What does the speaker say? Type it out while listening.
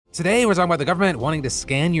Today, we're talking about the government wanting to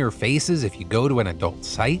scan your faces if you go to an adult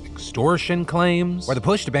site, extortion claims, where the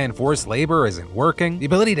push to ban forced labor isn't working, the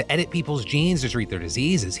ability to edit people's genes to treat their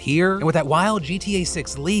disease is here, and what that wild GTA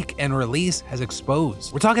 6 leak and release has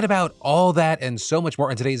exposed. We're talking about all that and so much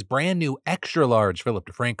more in today's brand new extra-large Philip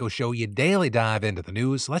DeFranco show. You daily dive into the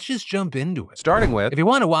news, so let's just jump into it. Starting with, if you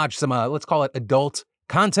want to watch some, let's call it adult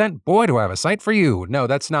content, boy, do I have a site for you. No,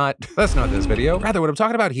 that's not this video. Rather, what I'm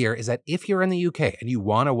talking about here is that if you're in the UK and you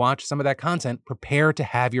want to watch some of that content, prepare to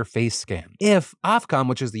have your face scanned. If Ofcom,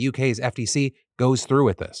 which is the UK's FTC, goes through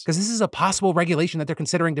with this, because this is a possible regulation that they're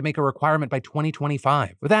considering to make a requirement by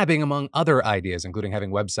 2025. With that being among other ideas, including having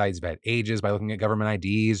websites vet ages by looking at government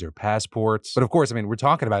IDs or passports. But of course, we're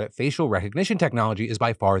talking about it. Facial recognition technology is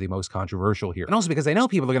by far the most controversial here. And also because I know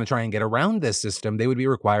people are going to try and get around this system, they would be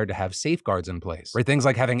required to have safeguards in place. Right? Things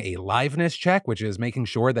like having a liveness check, which is making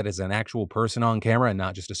sure that it's an actual person on camera and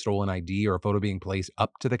not just a stolen ID or a photo being placed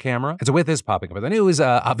up to the camera. And so with this popping up in the news,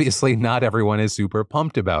 obviously not everyone is super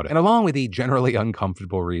pumped about it. And along with the generally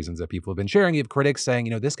uncomfortable reasons that people have been sharing, you have critics saying,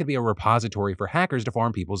 this could be a repository for hackers to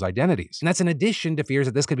farm people's identities. And that's in addition to fears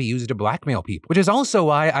that this could be used to blackmail people, which is also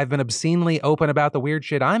why I've been obscenely open about the weird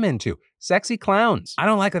shit I'm into. Sexy clowns. I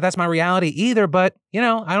don't like that that's my reality either, but, I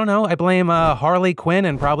don't know. I blame Harley Quinn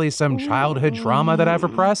and probably some childhood trauma that I've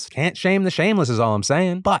repressed. Can't shame the shameless is all I'm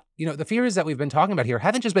saying. But, the fears that we've been talking about here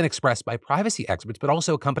haven't just been expressed by privacy experts, but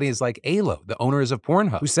also companies like ALO, the owners of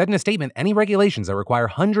Pornhub, who said in a statement, any regulations that require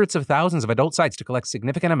hundreds of thousands of adult sites to collect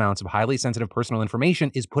significant amounts of highly sensitive personal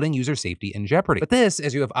information is putting user safety in jeopardy. But this,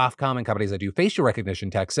 as you have Ofcom and companies that do facial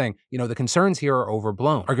recognition tech saying, the concerns here are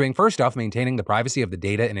overblown. Arguing first off, maintaining the privacy of the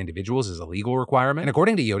data and individuals is a legal requirement. And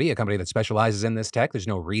according to Yoti, a company that specializes in this tech, there's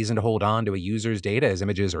no reason to hold on to a user's data as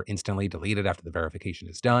images are instantly deleted after the verification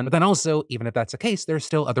is done. But then also, even if that's the case, there's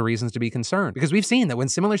still other reasons to be concerned. Because we've seen that when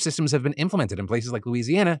similar systems have been implemented in places like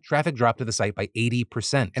Louisiana, traffic dropped to the site by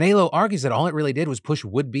 80%. And ALO argues that all it really did was push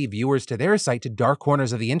would-be viewers to their site to dark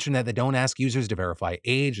corners of the internet that don't ask users to verify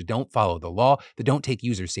age, that don't follow the law, that don't take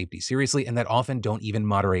user safety seriously, and that often don't even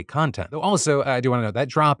moderate content. Though also, I do want to note that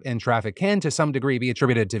drop in traffic can to some degree be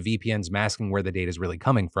attributed to VPNs masking where the data is really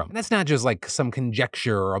coming from. And that's not just like some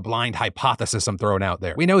conjecture or a blind hypothesis I'm throwing out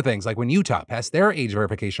there. We know things like when Utah passed their age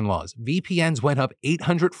verification laws, VPNs went up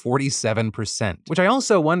 847%. Which I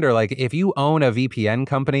also wonder, if you own a VPN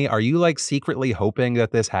company, are you secretly hoping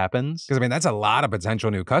that this happens? Because that's a lot of potential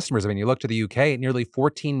new customers. You look to the UK, nearly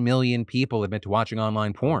 14 million people admit to watching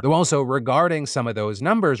online porn. Though also regarding some of those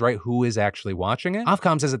numbers, right, who is actually watching it?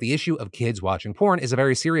 Ofcom says that the issue of kids watching porn is a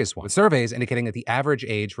very serious one, with surveys indicating that the average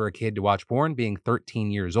age for a kid to watch porn being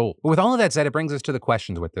 13 years old. But with all of that said, it brings us to the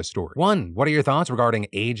questions with this story. One, what are your thoughts regarding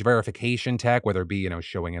age verification tech, whether it be,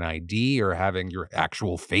 showing an ID or having your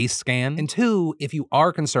actual face scanned? And two, if you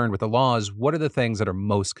are concerned with the laws, what are the things that are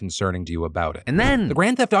most concerning to you about it? And then the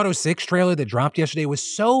Grand Theft Auto 6 trailer that dropped yesterday was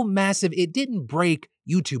so massive, it didn't break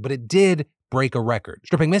YouTube, but it did break a record,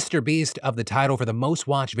 stripping MrBeast of the title for the most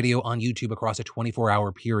watched video on YouTube across a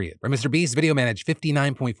 24-hour period. Where MrBeast's video managed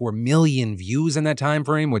 59.4 million views in that time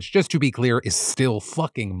frame, which, just to be clear, is still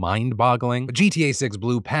fucking mind-boggling. But GTA 6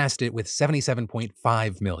 blew past it with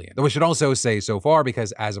 77.5 million. Though I should also say so far,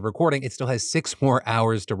 because as of recording, it still has 6 more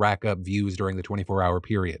hours to rack up views during the 24-hour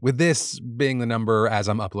period, with this being the number as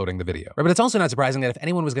I'm uploading the video. Right, but it's also not surprising that if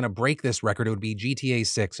anyone was going to break this record, it would be GTA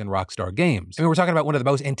 6 and Rockstar Games. We're talking about one of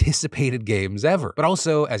the most anticipated games ever. But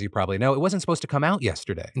also, as you probably know, it wasn't supposed to come out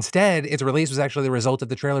yesterday. Instead, its release was actually the result of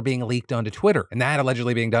the trailer being leaked onto Twitter, and that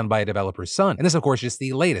allegedly being done by a developer's son. And this, of course, is just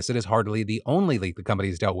the latest. It is hardly the only leak the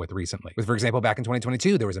company's dealt with recently. With, for example, back in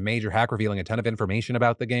 2022, there was a major hack revealing a ton of information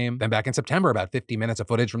about the game. Then back in September, about 50 minutes of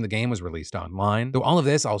footage from the game was released online. Though all of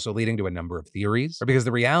this also leading to a number of theories, because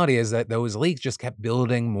the reality is that those leaks just kept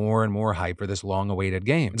building more and more hype for this long-awaited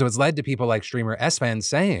game. And so it's led to people like streamer S-Fans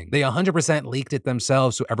saying they 100% leaked it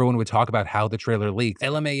themselves so everyone would talk about how the trailer leaked.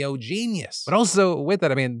 LMAO genius. But also with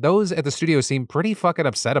that, those at the studio seem pretty fucking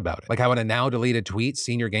upset about it. Like how in a now deleted tweet,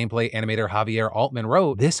 senior gameplay animator Javier Altman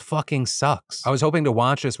wrote, "This fucking sucks. I was hoping to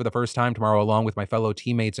watch this for the first time tomorrow along with my fellow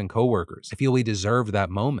teammates and coworkers. I feel we deserved that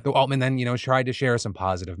moment." Though Altman then, tried to share some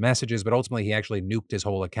positive messages, but ultimately he actually nuked his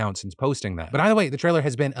whole account since posting that. But either way, the trailer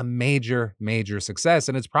has been a major, major success,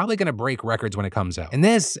 and it's probably going to break records when it comes out. And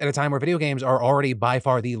this at a time where video games are already by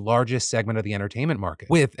far the largest segment of the entertainment market.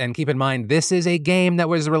 With, and keep in mind, mind, this is a game that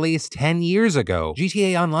was released 10 years ago.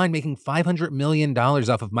 GTA Online making $500 million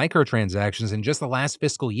off of microtransactions in just the last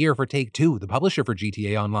fiscal year for Take-Two, the publisher for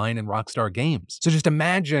GTA Online and Rockstar Games. So just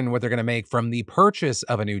imagine what they're gonna make from the purchase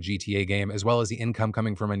of a new GTA game, as well as the income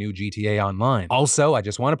coming from a new GTA Online. Also, I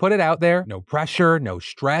just wanna put it out there, no pressure, no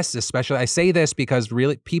stress, especially I say this because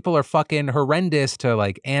really people are fucking horrendous to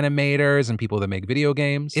like animators and people that make video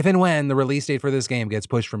games. If and when the release date for this game gets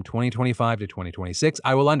pushed from 2025 to 2026,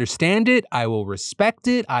 I will understand it, I will respect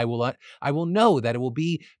it, I will know that it will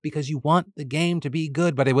be because you want the game to be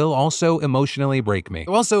good, but it will also emotionally break me.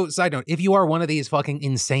 Also, side note, if you are one of these fucking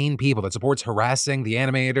insane people that supports harassing the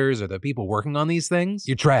animators or the people working on these things,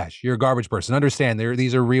 you're trash, you're a garbage person. Understand,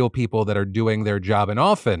 these are real people that are doing their job and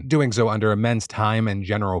often doing so under immense time and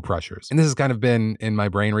general pressures. And this has kind of been in my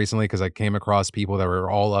brain recently because I came across people that were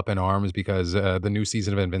all up in arms because the new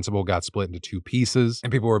season of Invincible got split into 2 pieces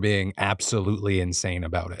and people were being absolutely insane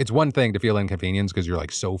about it. It's one thing to feel inconvenience because you're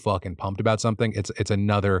like so fucking pumped about something. It's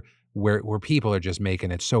another where people are just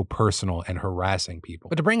making it so personal and harassing people.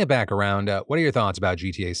 But to bring it back around, what are your thoughts about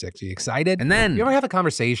GTA 6? Are you excited? And then, you ever have a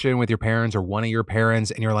conversation with your parents or one of your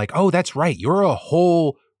parents and you're like, oh, that's right, you're a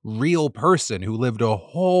whole real person who lived a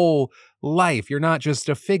whole life. You're not just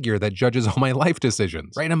a figure that judges all my life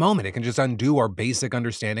decisions. Right in a moment, it can just undo our basic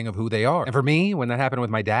understanding of who they are. And for me, when that happened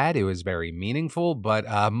with my dad, it was very meaningful,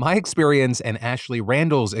 but my experience and Ashley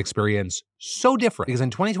Randall's experience so different. Because in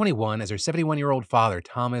 2021, as her 71-year-old father,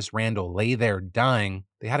 Thomas Randall, lay there dying,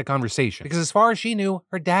 they had a conversation. Because as far as she knew,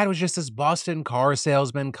 her dad was just this Boston car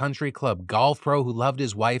salesman, country club golf pro who loved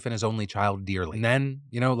his wife and his only child dearly. And then,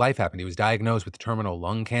 life happened. He was diagnosed with terminal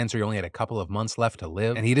lung cancer. He only had a couple of months left to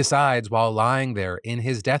live. And he decides while lying there in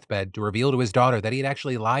his deathbed to reveal to his daughter that he had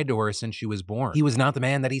actually lied to her since she was born. He was not the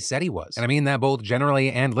man that he said he was. And I mean that both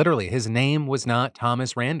generally and literally. His name was not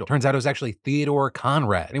Thomas Randall. Turns out it was actually Theodore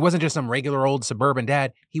Conrad. And he wasn't just some regular old suburban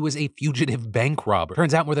dad. He was a fugitive bank robber.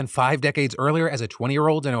 Turns out more than 5 decades earlier, as a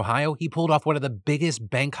 20-year-old in Ohio, he pulled off one of the biggest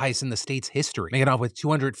bank heists in the state's history, making off with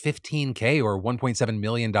 $215K or $1.7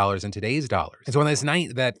 million in today's dollars. And so on this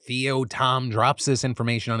night that Theo Tom drops this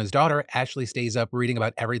information on his daughter, Ashley stays up reading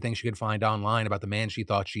about everything she could find online about the man she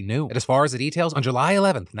thought she knew. And as far as the details, on July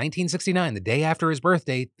 11th, 1969, the day after his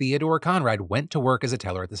birthday, Theodore Conrad went to work as a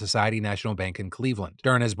teller at the Society National Bank in Cleveland.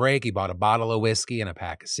 During his break, he bought a bottle of whiskey and a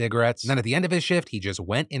pack of cigarettes. And then at the end of his shift, he just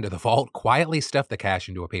went into the vault, quietly stuffed the cash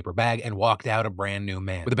into a paper bag, and walked out a brand new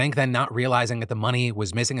man. With the bank then not realizing that the money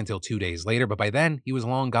was missing until 2 days later, but by then, he was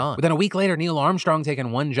long gone. Within a week later, Neil Armstrong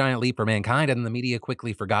taking one giant leap for mankind, and the media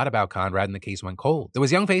quickly forgot about Conrad and the case went cold. Though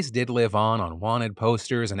his young face did live on wanted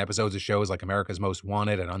posters and episodes of shows like America's Most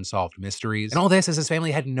Wanted and Unsolved Mysteries. And all this as his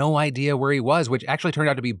family had no idea where he was, which actually turned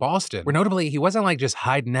out to be Boston, where notably, he wasn't like just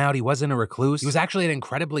hiding out, he wasn't a recluse. He was actually an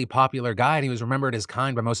incredibly popular guy, and he was remembered as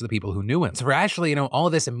kind by most of the people who knew him. So for Ashley, all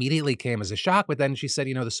of this immediately came as a shock, but then she said,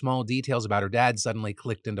 the small details about her dad suddenly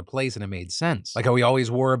clicked into place and it made sense. Like how he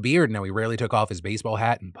always wore a beard and how he rarely took off his baseball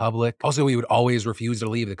hat in public. Also, he would always refuse to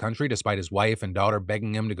leave the country despite his wife and daughter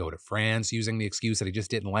begging him to go to France, using the excuse that he just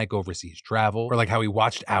didn't like overseas travel. Or like how he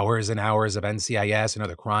watched hours and hours of NCIS and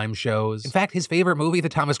other crime shows. In fact, his favorite movie, The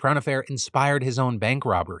Thomas Crown Affair, inspired his own bank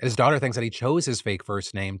robbery. And his daughter thinks that he chose his fake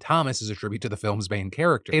first name, Thomas, as a tribute to the film's main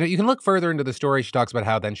character. You can look further into the story. She talks about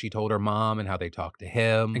how then she told her mom and how they talked to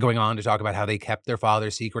him, and going on to talk about how they kept their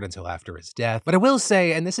father's secret until after his death. But I will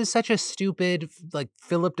say, and this is such a stupid,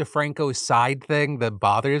 Philip DeFranco side thing that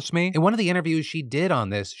bothers me. In one of the interviews she did on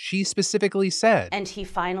this, she specifically said, and he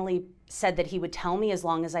finally said that he would tell me as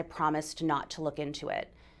long as I promised not to look into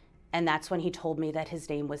it. And that's when he told me that his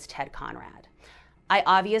name was Ted Conrad. I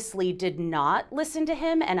obviously did not listen to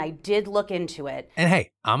him, and I did look into it. And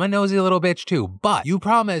hey, I'm a nosy little bitch too, but you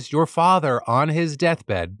promised your father on his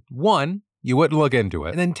deathbed, 1, you wouldn't look into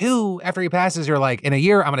it. And then 2, after he passes, you're like, in a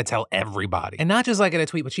year, I'm gonna tell everybody. And not just like in a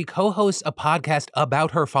tweet, but she co-hosts a podcast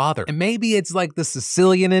about her father. And maybe it's like the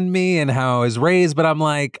Sicilian in me and how I was raised, but I'm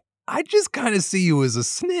like, I just kind of see you as a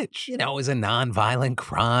snitch, as a non-violent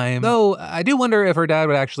crime. Though, I do wonder if her dad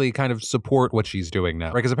would actually kind of support what she's doing now.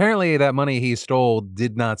 Right? Because apparently that money he stole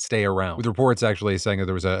did not stay around. With reports actually saying that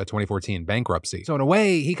there was a 2014 bankruptcy. So in a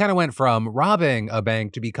way, he kind of went from robbing a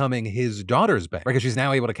bank to becoming his daughter's bank. Right? Because she's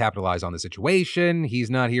now able to capitalize on the situation. He's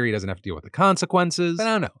not here. He doesn't have to deal with the consequences. But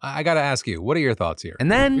I don't know. I gotta ask you, what are your thoughts here? And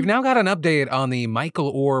then we've now got an update on the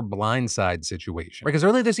Michael Oher blindside situation. Right? Because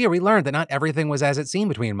earlier this year, we learned that not everything was as it seemed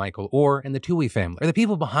between Michael Michael Oher and the Toohey family, or the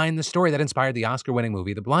people behind the story that inspired the Oscar-winning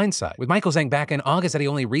movie The Blind Side, with Michael saying back in August that he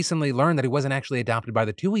only recently learned that he wasn't actually adopted by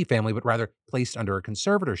the Toohey family, but rather placed under a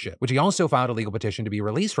conservatorship, which he also filed a legal petition to be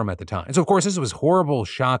released from at the time. And so, of course, this was horrible,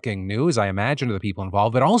 shocking news, I imagine, to the people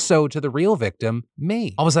involved, but also to the real victim,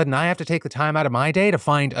 me. All of a sudden, I have to take the time out of my day to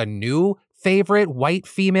find a new favorite white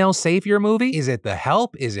female savior movie? Is it The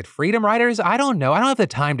Help? Is it Freedom Riders? I don't know. I don't have the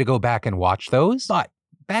time to go back and watch those. But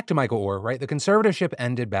back to Michael Oher, right? The conservatorship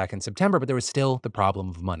ended back in September, but there was still the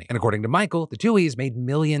problem of money. And according to Michael, the Tooheys made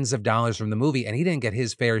millions of dollars from the movie, and he didn't get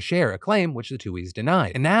his fair share, a claim which the Tooheys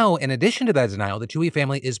denied. And now, in addition to that denial, the Toohey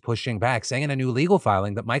family is pushing back, saying in a new legal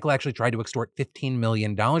filing that Michael actually tried to extort $15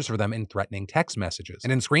 million for them in threatening text messages.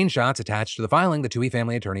 And in screenshots attached to the filing, the Toohey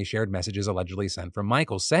family attorney shared messages allegedly sent from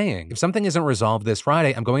Michael, saying, "If something isn't resolved this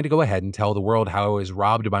Friday, I'm going to go ahead and tell the world how I was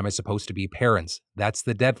robbed by my supposed-to-be parents. That's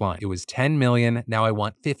the deadline. It was $10 million, now I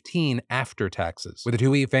want $15 after taxes," with the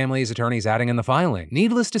Toohey family's attorneys adding in the filing.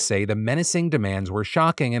 Needless to say, the menacing demands were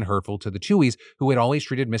shocking and hurtful to the Tooheys, who had always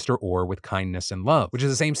treated Mr. Oher with kindness and love, which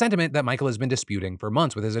is the same sentiment that Michael has been disputing for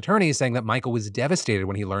months, with his attorneys saying that Michael was devastated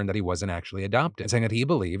when he learned that he wasn't actually adopted, saying that he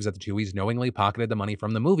believes that the Tooheys knowingly pocketed the money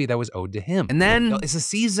from the movie that was owed to him. And then it's a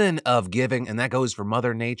season of giving, and that goes for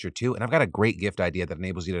Mother Nature too. And I've got a great gift idea that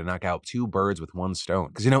enables you to knock out two birds with one stone.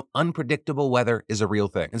 Because, you know, unpredictable weather is a real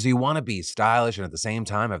thing. And so you want to be stylish and at the same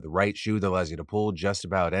time have the right shoe that allows you to pull just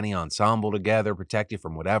about any ensemble together, protect you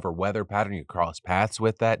from whatever weather pattern you cross paths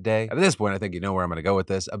with that day. At this point, I think you know where I'm going to go with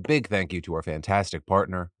this. A big thank you to our fantastic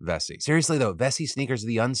partner, Vessi. Seriously though, Vessi sneakers are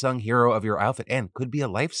the unsung hero of your outfit and could be a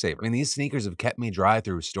lifesaver. I mean, these sneakers have kept me dry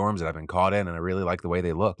through storms that I've been caught in, and I really like the way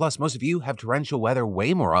they look. Plus, most of you have torrential weather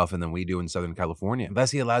way more often than we do in Southern California.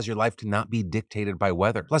 Vessi allows your life to not be dictated by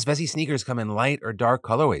weather. Plus, Vessi sneakers come in light or dark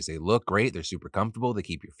colorways. They look great, they're super comfortable, they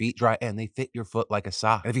keep your feet dry, and they fit your foot like a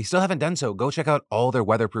sock. And if you still haven't done so, go check out all their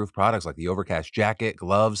weatherproof products like the Overcast jacket,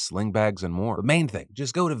 gloves, sling bags, and more. The main thing,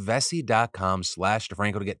 just go to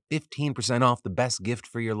Vessi.com/DeFranco to get 15% off, the best gift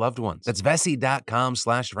for your loved ones. That's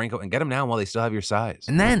Vessi.com/DeFranco, and get them now while they still have your size.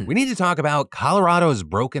 And then we need to talk about Colorado's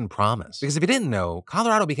broken promise. Because if you didn't know,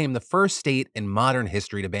 Colorado became the first state in modern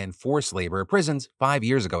history to ban forced labor at prisons 5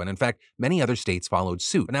 years ago. And in fact, many other states followed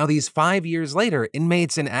suit. But now these 5 years later,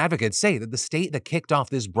 inmates and advocates say that the state that kicked off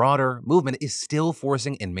this broader movement is still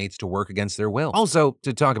forcing inmates to work against their will. Also,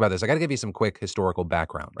 to talk about this, I gotta give you some quick historical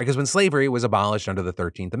background, right? Because when slavery was abolished under the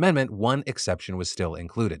 13th Amendment, one exception was still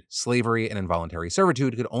included. Slavery and involuntary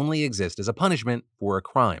servitude could only exist as a punishment for a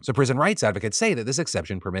crime. So prison rights advocates say that this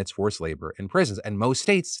exception permits forced labor in prisons, and most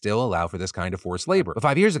states still allow for this kind of forced labor. But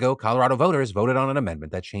 5 years ago, Colorado voters voted on an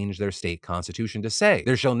amendment that changed their state constitution to say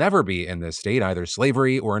there shall never be in this state either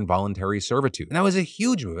slavery or involuntary servitude. And that was a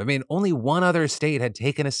huge move. I mean, only one other state had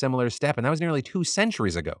taken a similar step, and that was nearly 2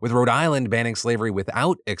 centuries ago, with Rhode Island banning slavery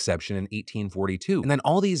without exception in 1842. And then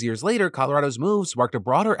all these years later, Colorado's move sparked a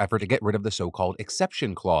broader effort to get rid of the so-called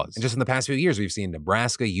exception clause. And just in the past few years, we've seen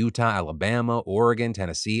Nebraska, Utah, Alabama, Oregon,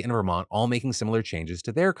 Tennessee, and Vermont all making similar changes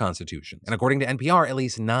to their constitutions. And according to NPR, at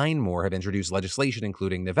least 9 more have introduced legislation,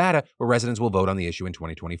 including Nevada, where residents will vote on the issue in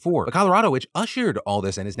 2024. But Colorado, which ushered all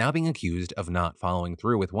this in, is now being accused of not following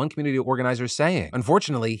through, with one community organizer saying,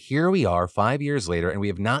 "Unfortunately, here we are 5 years later, and we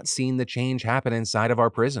have not seen the change happen inside of our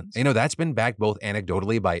prisons." And, you know, that's been backed both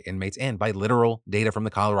anecdotally by inmates and by literal data from the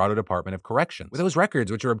Colorado Department of Corrections, with those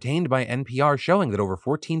records which are obtained by NPR showing that over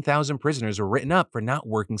 14,000 prisoners were written up for not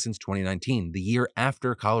working since 2019, the year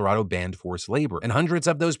after Colorado banned forced labor. And hundreds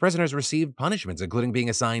of those prisoners received punishments, including being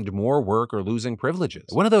assigned more work or losing privileges.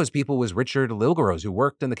 One of those people was Richard Lilgaros, who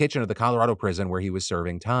worked in the kitchen of the Colorado prison where he was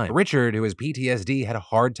serving time. Richard, who has PTSD, had a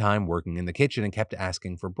hard time working in the kitchen and kept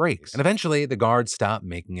asking for breaks. And eventually, the guards stopped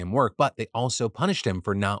making him work, but they also punished him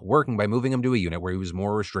for not working by moving him to a unit where he was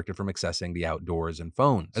more restricted from accessing the outdoors and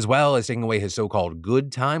phones, as well as taking away his so-called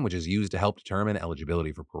good time, which is used to help determine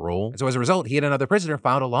eligibility for parole. And so as a result, he and another prisoner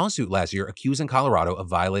filed a lawsuit last year accusing Colorado of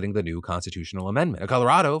violating the new constitutional amendment. Now,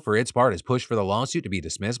 Colorado, for its part, has pushed for the lawsuit to be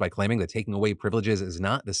dismissed by claiming that taking away privileges is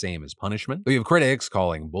not the same as punishment. We have critics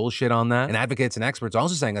calling bullshit on that, and advocates and experts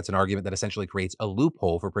also saying that's an argument that essentially creates a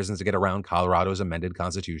loophole for prisons to get around Colorado's amended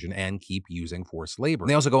constitution and keep using forced labor. And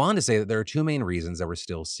they also go on to say that there are 2 main reasons that we're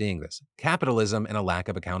still seeing this: capitalism and a lack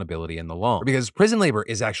of accountability in the law. Because prison labor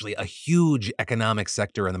is actually a huge economic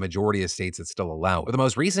sector in the majority of states that still allow it, with the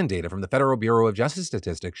most recent data from the Federal Bureau of Justice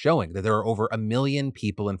Statistics showing that there are over 1 million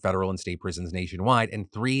people in federal and state prisons nationwide,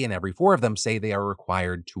 and 3 in every 4 of them say they are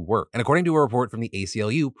required to work. And according to a report from the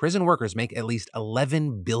ACLU, prison workers make at least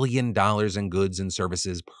 $11 billion in goods and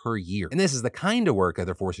services per year. And this is the kind of work that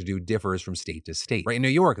they're forced to do differs from state to state. Right, in New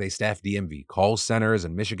York, they staff DMV call centers.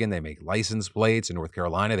 In Michigan, they make license plates. In North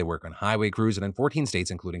Carolina, they work on highway crews. And in 14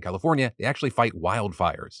 states, including California, they actually fight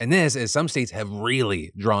wildfires. And this is some states have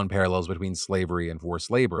really drawn parallels between slavery and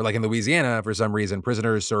forced labor. Like in Louisiana, for some reason,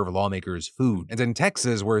 prisoners serve lawmakers food. And in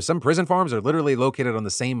Texas, where some prison farms are literally located on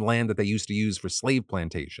the same land that they used to use for slave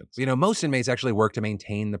plantations. You know, most inmates actually work to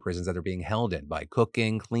maintain the prisons that they're being held in by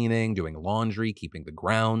cooking, cleaning, doing laundry, keeping the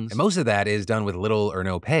grounds. And most of that is done with little or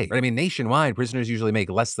no pay. Right? I mean, nationwide, prisoners usually make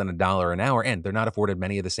less than $1 an hour, and they're not afforded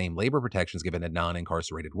many of the same labor protections given to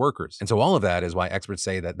non-incarcerated workers. And so all of that is why experts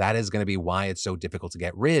say that that is going to be why it's so difficult to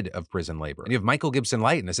get rid of prison labor. And you have Michael Gibson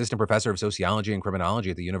Light, an assistant professor of sociology and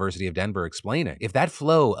criminology at the University of Denver, explaining, if that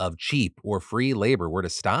flow of cheap or free labor were to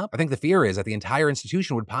stop, I think the fear is that the entire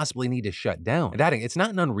institution would possibly need to shut down. And adding, it's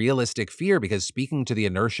not an unrealistic fear because speaking to the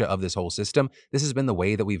inertia of this whole system, this has been the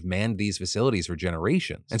way that we've manned these facilities for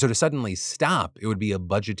generations. And so to suddenly stop, it would be a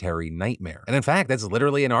budgetary nightmare. And in fact, that's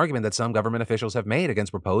literally an argument that some government officials have made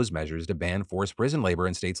against proposed measures to ban forced prison labor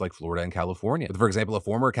in states like Florida and California. With, for example, a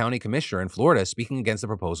former county commissioner in Florida speaking against the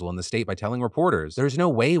proposal in the state by telling reporters, there's no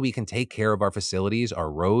way we can take care of our facilities,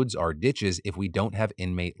 our roads, our ditches if we don't have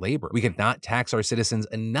inmate labor. We could not tax our citizens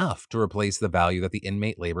enough to replace the value that the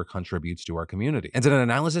inmate labor contributes to our community. And in an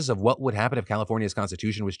analysis of what would happen if California's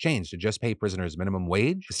constitution was changed to just pay prisoners minimum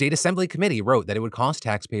wage, the state assembly committee wrote that it would cost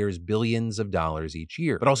taxpayers billions of dollars each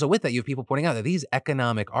year. But also with that, you have people pointing out that these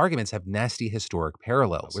economic arguments have nasty historic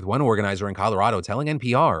parallels. With one organizer in Colorado telling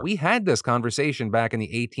NPR, we had this conversation back in the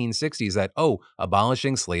 1860s that,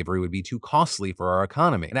 abolishing slavery would be too costly for our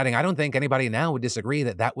economy. And adding, I don't think anybody now would disagree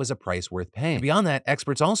that that was a price worth paying. And beyond that,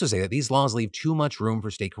 experts also say that these laws leave too much room for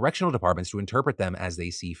state correctional departments to interpret them as they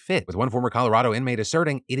see fit. With one former Colorado inmate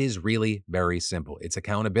asserting, it is really very simple. It's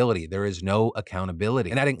accountability. There is no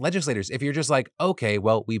accountability. And adding, legislators, if you're just like, okay,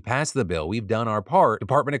 well, we passed the bill, we've done our part,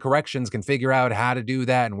 Department of Corrections can figure out how to do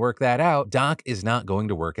that and work that out, Doc is not going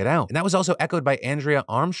to work it out. And that was also echoed by Andrea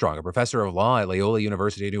Armstrong, a professor of law at Loyola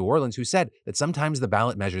University in New Orleans, who said that sometimes the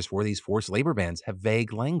ballot measures for these forced labor bans have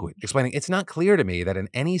vague language, explaining, it's not clear to me that in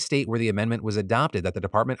any state where the amendment was adopted that the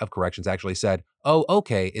Department of Corrections actually said, oh,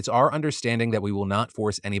 okay, it's our understanding that we will not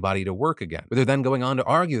force anybody to work again. But they're then going on to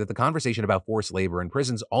argue that the conversation about forced labor in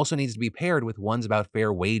prisons also needs to be paired with ones about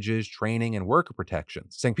fair wages, training, and worker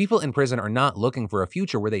protections, saying people in prison are not looking for a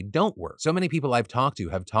future where they don't work. So many people I've talked to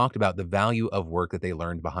have talked about the value of work that they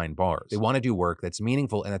learned behind bars. They want to do work that's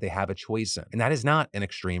meaningful and that they have a choice in. And that is not an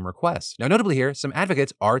extreme request. Now, notably here, some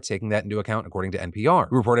advocates are taking that into account, according to NPR,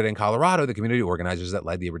 who reported in Colorado, the community organizers that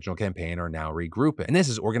led the original campaign are now regrouping. And this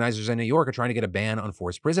is organizers in New York are trying to get a ban on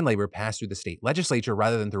forced prison labor passed through the state legislature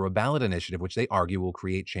rather than through a ballot initiative, which they argue will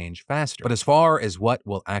create change faster. But as far as what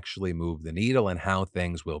will actually move the needle and how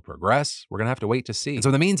things will progress, we're going to have to wait to see. And so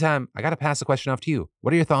in the meantime, I got to pass the question off to you.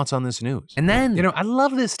 What are your thoughts on this news? And then, I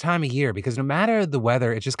love this time of year because no matter the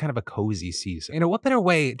weather, it's just kind of a cozy season. What better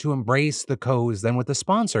way to embrace the cozy than with the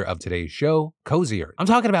sponsor of today's show, Cozy Earth. I'm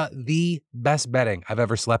talking about the best bedding I've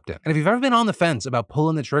ever slept in. And if you've ever been on the fence about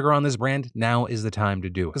pulling the trigger on this brand, now is the time to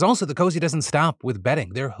do it. Because also the Cozy doesn't stop with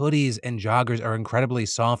bedding. Their hoodies and joggers are incredibly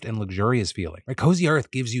soft and luxurious feeling. Right? Cozy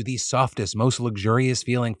Earth gives you the softest, most luxurious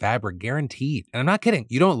feeling fabric guaranteed. And I'm not kidding.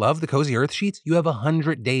 You don't love the Cozy Earth sheets? You have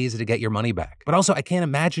 100 days to get your money back. But also, I can't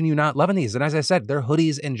imagine you not loving these. And as I said, their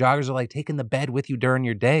hoodies and joggers are like taking the bed with you during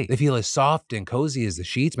your day. They feel as soft and cozy as the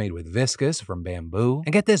sheets made with viscose from bamboo.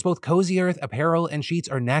 And get this, both Cozy Earth apparel and sheets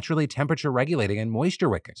are naturally temperature regulating and moisture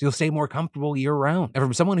wicking, so you'll stay more comfortable year round. And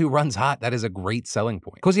from someone who runs hot, that is a great selling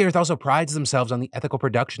point. Cozy Earth also prides themselves on the ethical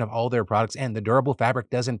production of all their products, and the durable fabric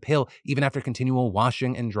doesn't pill even after continual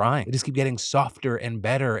washing and drying. They just keep getting softer and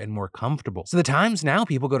better and more comfortable. So the time's now,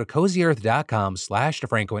 people. Go to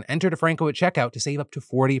CozyEarth.com/DeFranco and enter DeFranco at checkout to save up to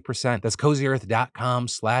 40%. That's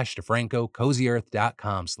CozyEarth.com/DeFranco,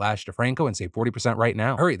 CozyEarth.com/DeFranco, and save 40% right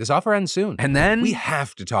now. Hurry, this offer ends soon. And then we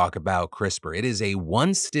have to talk about CRISPR. It is a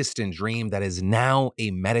once distant dream that is now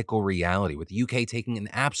a medical reality, with the UK taking an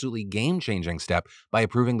absolutely game-changing step by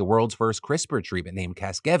approving the world's first CRISPR treatment named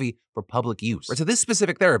Casgevy for public use. Right, so this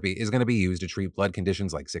specific therapy is going to be used to treat blood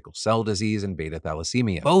conditions like sickle cell disease and beta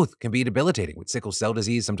thalassemia. Both can be debilitating, with sickle cell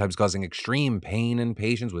disease sometimes causing extreme pain in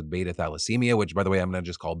patients with beta thalassemia, which, by the way, I'm going to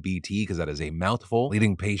just call BT because that is a mouthful,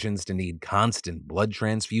 leading patients to need constant blood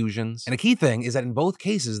transfusions. And a key thing is that in both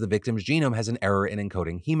cases, the victim's genome has an error in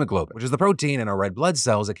encoding hemoglobin, which is the protein in our red blood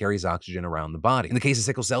cells that carries oxygen around the body. In the case of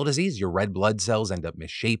sickle cell disease, your red blood cells end up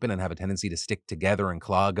misshapen and have a tendency to stick together and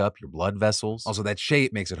clog up your blood vessels. Also, that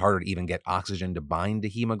shape makes it harder to even get oxygen to bind to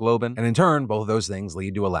hemoglobin. And in turn, both of those things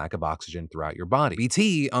lead to a lack of oxygen throughout your body.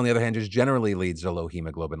 BT, on the other hand, just generally leads to low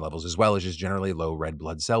hemoglobin levels, as well as just generally low red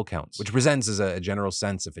blood cell counts, which presents as a general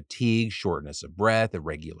sense of fatigue, shortness of breath,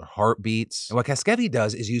 irregular heartbeats. And what Casgevy does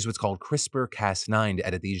does is use what's called CRISPR-Cas9 to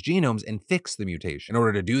edit these genomes and fix the mutation. In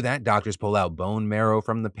order to do that, doctors pull out bone marrow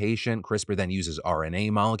from the patient. CRISPR then uses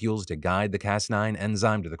RNA molecules to guide the Cas9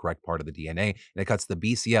 enzyme to the correct part of the DNA, and it cuts the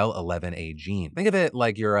BCL11A gene. Think of it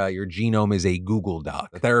like your genome is a Google Doc.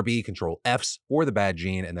 The therapy control Fs for the bad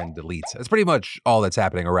gene and then deletes it. That's pretty much all that's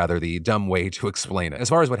happening, or rather the dumb way to explain it. As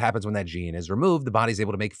far as what happens when that gene is removed, the body's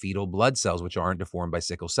able to make fetal blood cells which aren't deformed by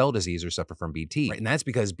sickle cell disease or suffer from BT. Right? And that's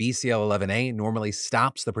because BCL11A normally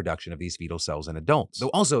stops the production of these fetal cells in adults. Though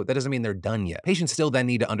also, that doesn't mean they're done yet. Patients still then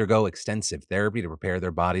need to undergo extensive therapy to prepare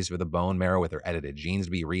their bodies for the bone marrow with their edited genes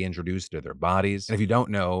to be reintroduced to their bodies. And if you don't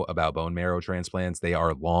know about bone marrow transplants, they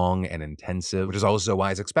are long and intensive, which is also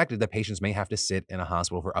why it's expected that patients may have to sit in a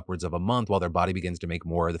hospital for upwards of a month while their body begins to make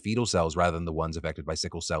more of the fetal cells rather than the ones affected by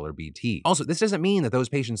sickle cell or BT. Also, this doesn't mean that those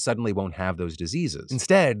patients suddenly won't have those diseases.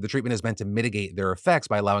 Instead, the treatment is meant to mitigate their effects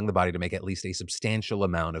by allowing the body to make at least a substantial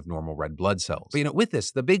amount of normal red blood cells. But with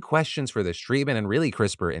this, the big questions for this treatment and really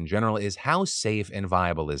CRISPR in general is how safe and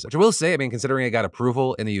viable is it? Which I will say, considering it got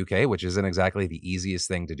approval in the UK, which isn't exactly the easiest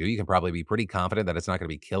thing to do, you can probably be pretty confident that it's not going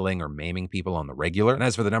to be killing or maiming people on the regular. And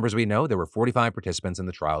as for the numbers we know, there were 45 participants in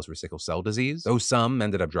the trials for sickle cell disease, though some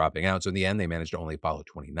ended up dropping out. So in the end, they managed to only follow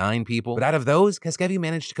 29 people. But out of those, Casgevy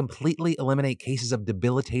managed to completely eliminate cases of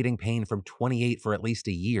debilitating pain from 28 for at least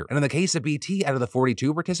a year. And in the case of BT, out of the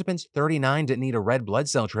 42 participants, 39 didn't need a red blood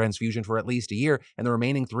cell transfusion for at least a year, and the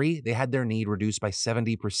remaining 3, they had their need reduced by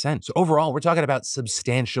 70%. So overall, we're talking about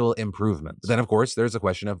substantial improvements. But then, of course, there's the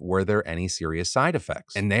question of, were there any serious side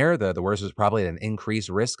effects? And there, the worst was probably an increased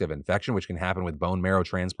risk of infection, which can happen with bone marrow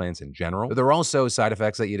transplants in general. But there are also side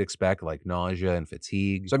effects that you'd expect, like nausea and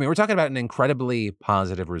fatigue. So, we're talking about an incredibly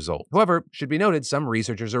positive result. However, should be noted, some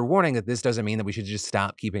researchers are warning that this doesn't mean that we should just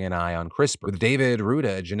stop keeping an eye on CRISPR, with David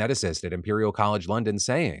Ruda, a geneticist at Imperial College London,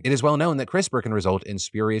 saying, "It is well known that CRISPR can result in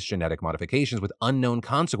spurious genetic modifications with unknown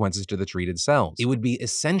consequences to the treated cells. It would be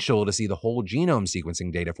essential to see the whole genome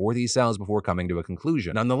sequencing data for these cells before coming to a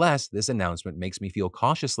conclusion. Nonetheless, this announcement makes me feel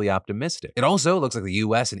cautiously optimistic." It also looks like the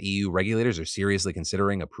US and EU regulators are seriously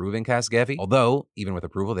considering approving Casgevy, although, even with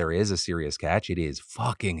approval, there is a serious catch. It is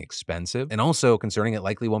fucking expensive. And also concerning it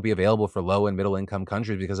likely won't be available for low and middle income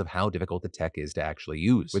countries because of how difficult the tech is to actually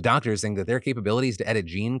use, with doctors saying that their capabilities to edit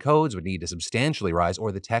gene codes would need to substantially rise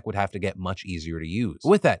or the tech would have to get much easier to use. But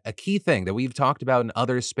with that, a key thing that we've talked about in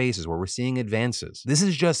other spaces where we're seeing advances, this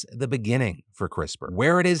is just the beginning for CRISPR.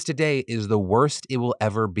 Where it is today is the worst it will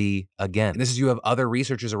ever be again. And this is, you have other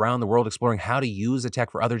researchers around the world exploring how to use the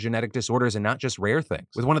tech for other genetic disorders and not just rare things,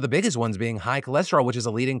 with one of the biggest ones being high cholesterol, which is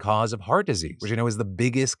a leading cause of heart disease, which is the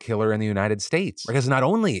biggest killer in the United States. Because not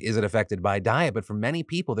only is it affected by diet, but for many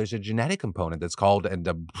people, there's a genetic component that's called, and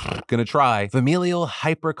I'm gonna try, familial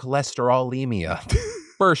hypercholesterolemia.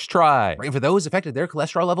 First try. Right? For those affected, their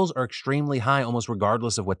cholesterol levels are extremely high almost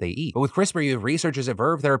regardless of what they eat. But with CRISPR, you have researchers at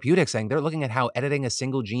Verve Therapeutics saying they're looking at how editing a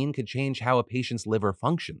single gene could change how a patient's liver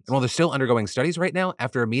functions. And while they're still undergoing studies right now,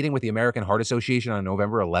 after a meeting with the American Heart Association on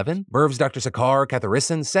November 11, Verve's Dr. Sakar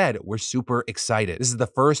Katharishan said, "We're super excited. This is the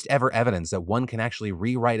first ever evidence that one can actually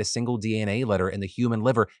rewrite a single DNA letter in the human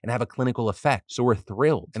liver and have a clinical effect. So we're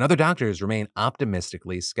thrilled." And other doctors remain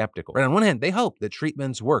optimistically skeptical. Right, on one hand, they hope that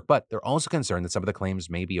treatments work, but they're also concerned that some of the claims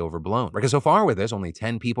may be overblown. Because so far with this, only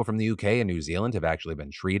 10 people from the UK and New Zealand have actually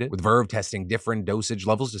been treated, with Verve testing different dosage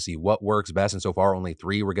levels to see what works best, and so far only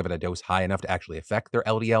 3 were given a dose high enough to actually affect their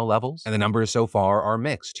LDL levels. And the numbers so far are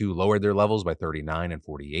mixed. 2 lowered their levels by 39 and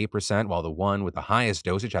 48%, while the one with the highest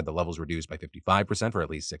dosage had the levels reduced by 55% for at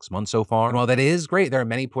least 6 months so far. And while that is great, there are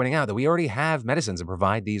many pointing out that we already have medicines that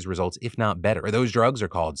provide these results, if not better. Or those drugs are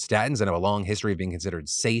called statins and have a long history of being considered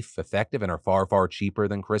safe, effective, and are far, far cheaper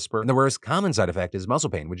than CRISPR. And the worst common side effect is muscle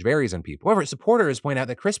pain, which varies in people. However, supporters point out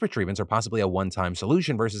that CRISPR treatments are possibly a one-time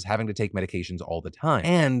solution versus having to take medications all the time.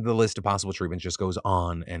 And the list of possible treatments just goes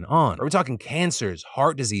on and on. We're talking cancers,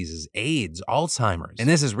 heart diseases, AIDS, Alzheimer's. And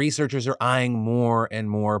this is researchers are eyeing more and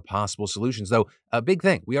more possible solutions. Though, a big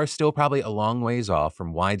thing, we are still probably a long ways off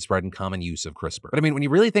from widespread and common use of CRISPR. But when you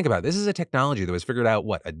really think about it, this is a technology that was figured out,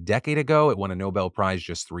 a decade ago? It won a Nobel Prize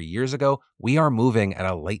just 3 years ago. We are moving at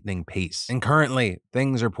a lightning pace. And currently,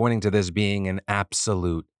 things are pointing to this being an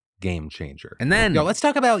absolute game changer. And then, let's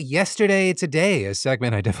talk about yesterday today, a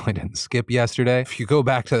segment I definitely didn't skip yesterday. If you go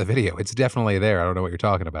back to the video, it's definitely there. I don't know what you're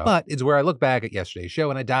talking about. But it's where I look back at yesterday's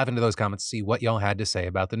show and I dive into those comments to see what y'all had to say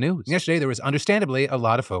about the news. Yesterday, there was understandably a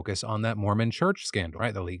lot of focus on that Mormon church scandal,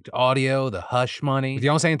 right? The leaked audio, the hush money. With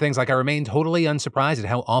y'all saying things like, "I remain totally unsurprised at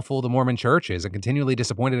how awful the Mormon church is and continually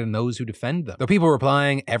disappointed in those who defend them." Though people were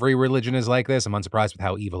replying, "Every religion is like this. I'm unsurprised with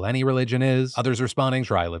how evil any religion is." Others responding,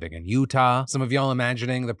 "Try living in Utah." Some of y'all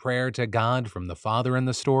imagining the prayer prayer to God from the father in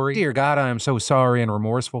the story. Dear God, I am so sorry and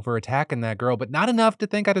remorseful for attacking that girl, but not enough to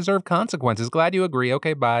think I deserve consequences. Glad you agree.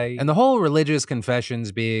 Okay, bye. And the whole religious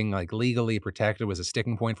confessions being like legally protected was a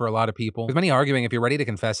sticking point for a lot of people. With many arguing if you're ready to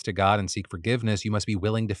confess to God and seek forgiveness, you must be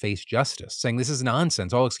willing to face justice, saying this is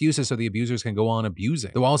nonsense, all excuses so the abusers can go on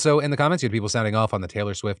abusing. Though also in the comments you had people sounding off on the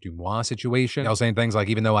Taylor Swift-Dumois situation. Y'all saying things like,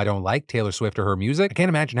 even though I don't like Taylor Swift or her music, I can't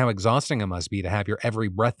imagine how exhausting it must be to have your every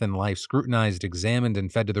breath in life scrutinized, examined,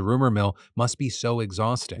 and fed to the rumor mill must be so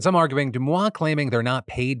exhausting. And some arguing Dumois claiming they're not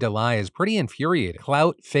paid to lie is pretty infuriating.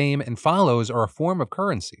 Clout, fame, and follows are a form of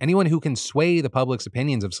currency. Anyone who can sway the public's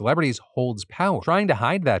opinions of celebrities holds power. Trying to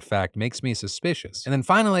hide that fact makes me suspicious. And then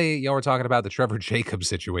finally, y'all were talking about the Trevor Jacobs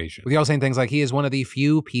situation, with y'all saying things like he is one of the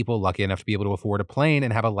few people lucky enough to be able to afford a plane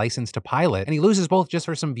and have a license to pilot, and he loses both just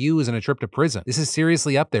for some views and a trip to prison. This is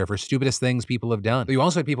seriously up there for stupidest things people have done. But you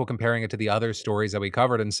also had people comparing it to the other stories that we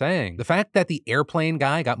covered and saying the fact that the airplane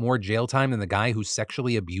guy got more jail time than the guy who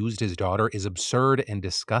sexually abused his daughter is absurd and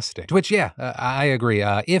disgusting. To which, yeah, I agree.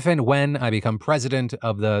 If and when I become president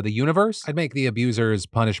of the universe, I'd make the abuser's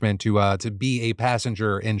punishment to be a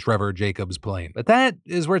passenger in Trevor Jacobs' plane. But that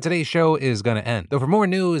is where today's show is gonna end. Though for more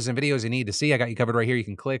news and videos you need to see, I got you covered right here. You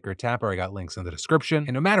can click or tap, or I got links in the description.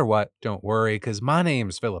 And no matter what, don't worry, because my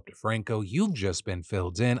name's Philip DeFranco. You've just been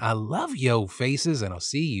filled in. I love yo faces, and I'll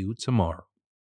see you tomorrow.